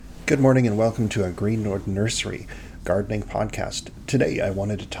Good morning and welcome to a Greenwood Nursery gardening podcast. Today I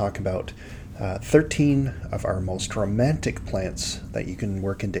wanted to talk about 13 of our most romantic plants that you can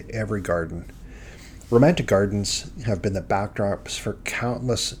work into every garden. Romantic gardens have been the backdrops for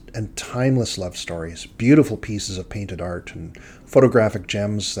countless and timeless love stories, beautiful pieces of painted art, and photographic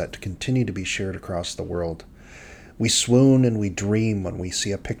gems that continue to be shared across the world. We swoon and we dream when we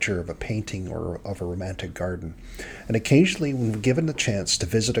see a picture of a painting or of a romantic garden. And occasionally, when we're given the chance to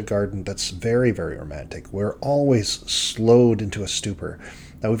visit a garden that's very, very romantic, we're always slowed into a stupor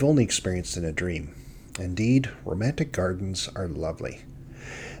that we've only experienced in a dream. Indeed, romantic gardens are lovely.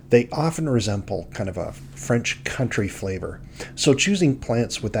 They often resemble kind of a French country flavor. So choosing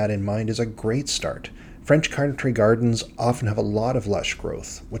plants with that in mind is a great start. French country gardens often have a lot of lush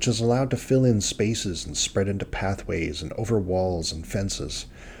growth, which is allowed to fill in spaces and spread into pathways and over walls and fences.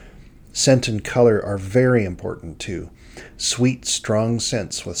 Scent and color are very important too. Sweet, strong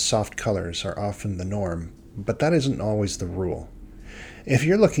scents with soft colors are often the norm, but that isn't always the rule. If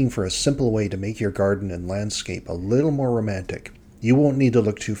you're looking for a simple way to make your garden and landscape a little more romantic, you won't need to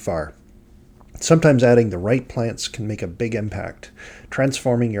look too far. Sometimes adding the right plants can make a big impact,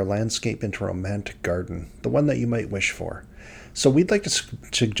 transforming your landscape into a romantic garden, the one that you might wish for. So we'd like to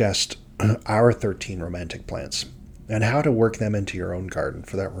suggest our 13 romantic plants and how to work them into your own garden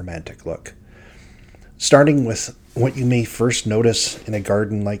for that romantic look. Starting with what you may first notice in a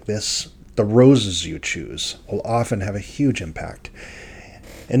garden like this, the roses you choose will often have a huge impact.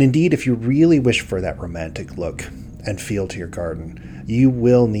 And indeed, if you really wish for that romantic look and feel to your garden, you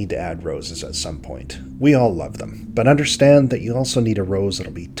will need to add roses at some point. We all love them, but understand that you also need a rose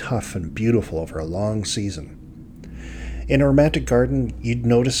that'll be tough and beautiful over a long season. In a romantic garden, you'd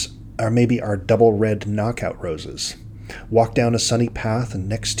notice maybe our double red knockout roses. Walk down a sunny path and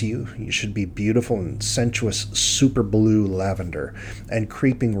next to you should be beautiful and sensuous super blue lavender and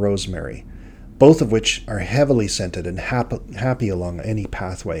creeping rosemary, both of which are heavily scented and happy along any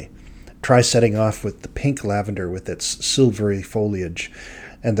pathway. Try setting off with the pink lavender with its silvery foliage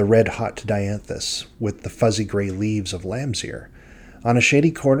and the red hot dianthus with the fuzzy gray leaves of lamb's ear. On a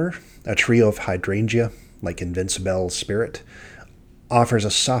shady corner, a trio of hydrangea, like Invincibelle Spirit, offers a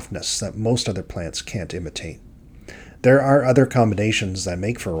softness that most other plants can't imitate. There are other combinations that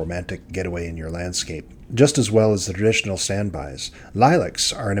make for a romantic getaway in your landscape, just as well as the traditional standbys.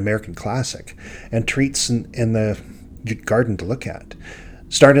 Lilacs are an American classic and treats in the garden to look at.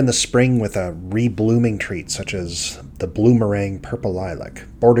 Start in the spring with a reblooming treat such as the Bloomerang Purple Lilac,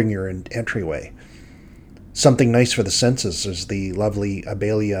 bordering your entryway. Something nice for the senses is the lovely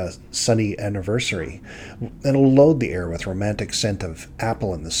Abelia Sunny Anniversary. It'll load the air with romantic scent of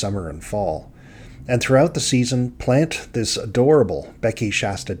apple in the summer and fall. And throughout the season, plant this adorable Becky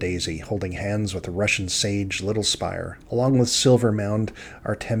Shasta daisy holding hands with the Russian sage Little Spire, along with silver mound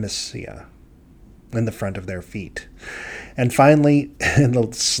Artemisia in the front of their feet. And finally, in the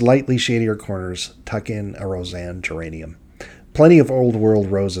slightly shadier corners, tuck in a Roseanne geranium. Plenty of old world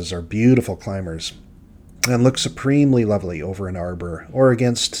roses are beautiful climbers and look supremely lovely over an arbor or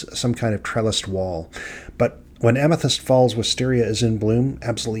against some kind of trellised wall. But when amethyst falls wisteria is in bloom,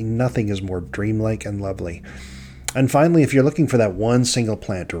 absolutely nothing is more dreamlike and lovely. And finally, if you're looking for that one single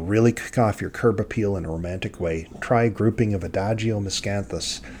plant to really kick off your curb appeal in a romantic way, try a grouping of Adagio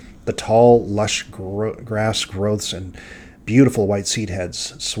miscanthus. The tall, lush grass growths and beautiful white seed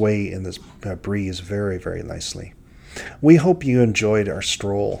heads sway in this breeze very, very nicely. We hope you enjoyed our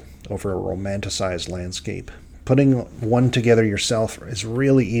stroll over a romanticized landscape. Putting one together yourself is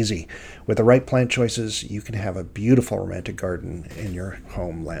really easy. With the right plant choices, you can have a beautiful romantic garden in your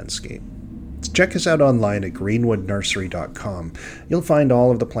home landscape. Check us out online at greenwoodnursery.com. You'll find all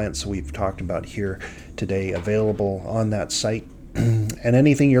of the plants that we've talked about here today available on that site. And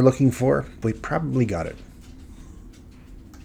anything you're looking for, we probably got it.